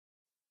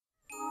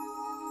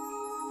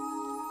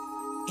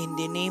In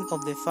the name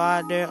of the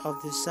Father,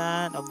 of the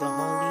Son, of the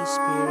Holy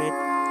Spirit.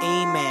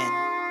 Amen.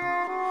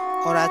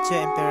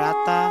 Oratio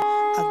Imperata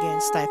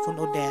against Typhoon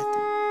Odette.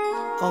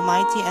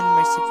 Almighty and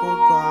merciful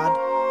God,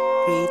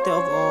 Creator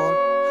of all,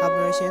 have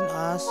mercy on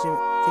us, your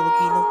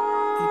Filipino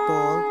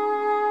people,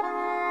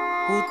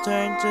 who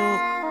turn to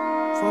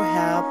for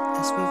help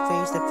as we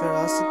face the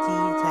ferocity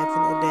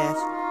Typhoon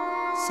Odette.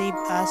 Save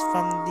us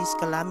from this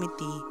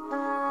calamity.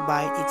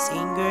 By its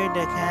anger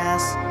that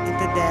casts into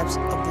the depths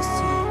of the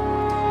sea.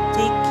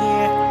 Take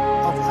care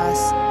of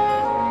us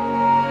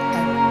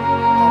and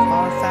of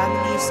our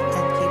families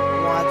and keep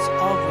watch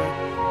over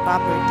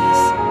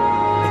properties.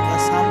 Make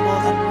us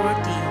humble and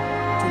worthy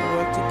to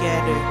work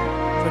together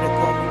for the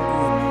common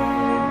good.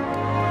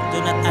 Do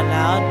not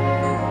allow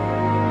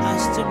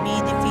us to be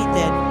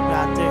defeated,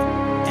 rather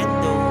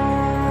endow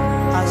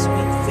us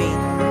with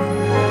faith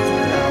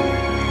and love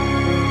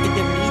in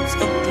the midst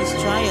of these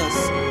trials,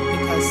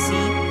 because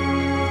see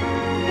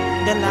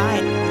the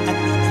light at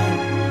the end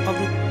of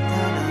the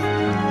tunnel.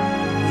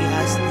 We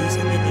ask this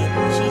in the name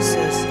of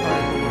Jesus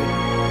our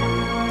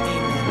Lord.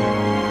 Amen.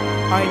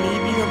 Our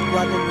Lady of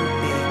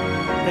Guadalupe,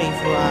 pray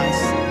for us.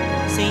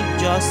 Saint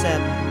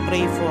Joseph,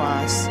 pray for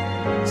us.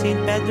 Saint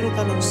Pedro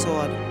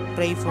Calungsod,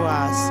 pray for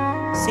us.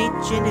 Saint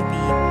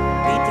Genevieve,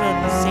 patron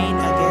saint